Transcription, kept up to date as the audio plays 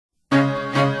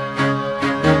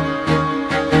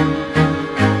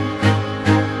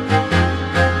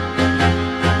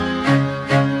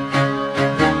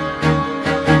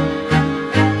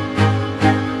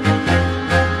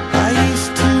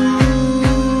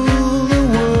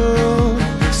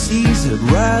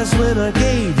was when I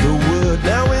gave the word.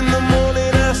 Now in the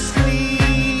morning I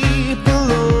sleep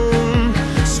alone.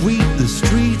 Sweep the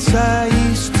streets I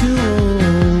used to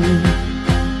own.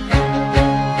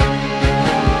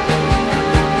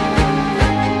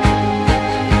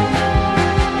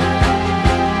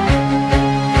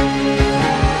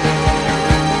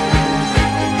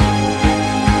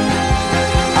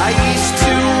 I used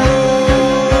to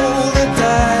roll the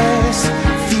dice,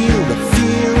 feel the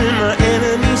fear in my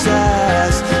enemy's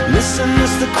eyes. Listen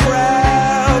as the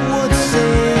crowd would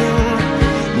sing.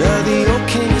 Now the old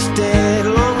king is dead,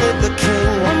 long live the king.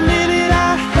 One minute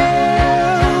I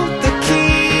held the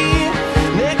key,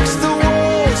 next the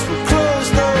walls were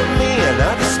closed on me, and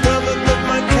I discovered that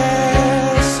my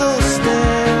castle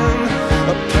stand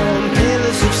upon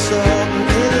pillars of salt and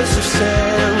pillars of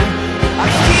sand. I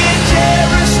hear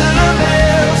Jerusalem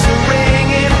bells are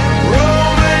ringing,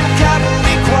 Roman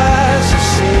cavalry choirs are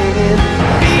singing.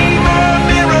 Be my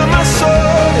mirror, my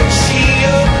sword and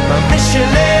shield, my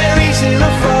missionaries in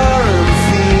a foreign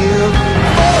field.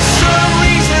 For some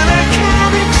reason I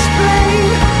can't explain,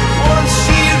 once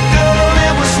you've gone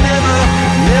it was never,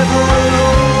 never an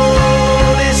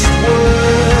honest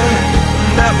word.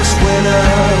 That was when I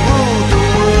ruled the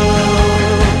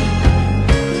world.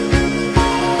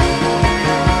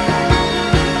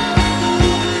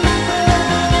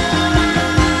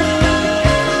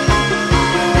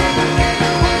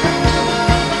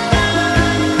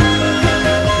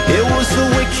 It was the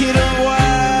wicked and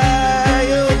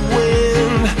wild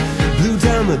wind, blew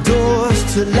down the doors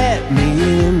to let me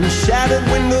in. Shattered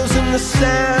windows and the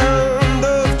sound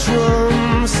of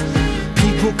drums.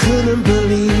 People couldn't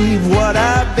believe what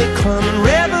I'd become.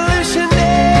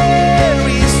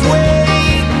 Revolutionaries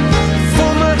wait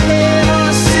for my head on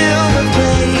a silver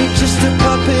plate, just a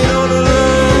puppet on a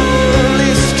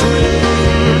lonely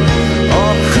string.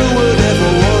 Oh, who would ever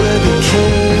wanna be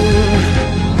king?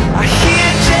 I hear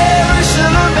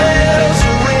Jerusalem bells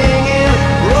are ringing,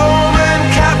 Roman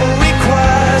cavalry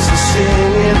choirs are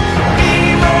singing. Be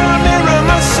my mirror,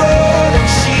 my sword and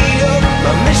shield,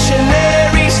 my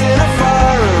missionaries in a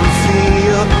foreign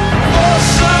field. For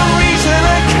some reason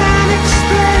I can't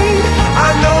explain, I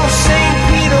know St.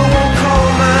 Peter won't call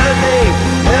my name,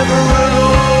 never an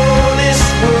honest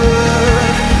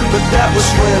word. But that was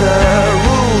when I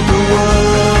ruled the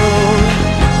world.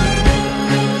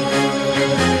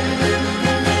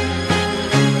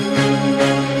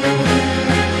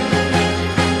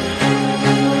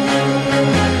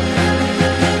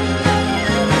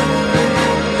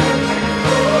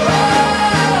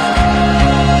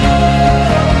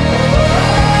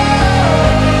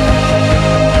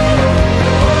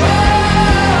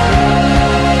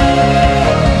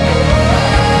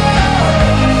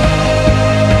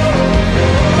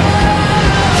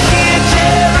 Hear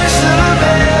Jerusalem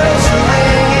bells are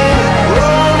ringing,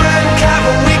 Roman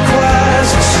cavalry choirs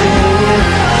are singing.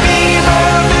 Be my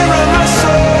mirror, my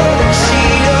sword and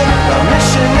shield, my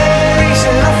missionaries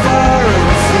in a foreign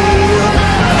field.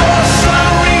 For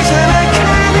some reason I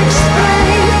can't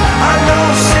explain, I know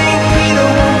St. Peter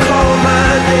won't call my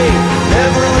name,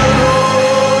 never an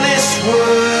honest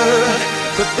word.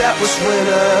 But that was when I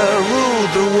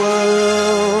ruled the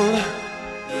world.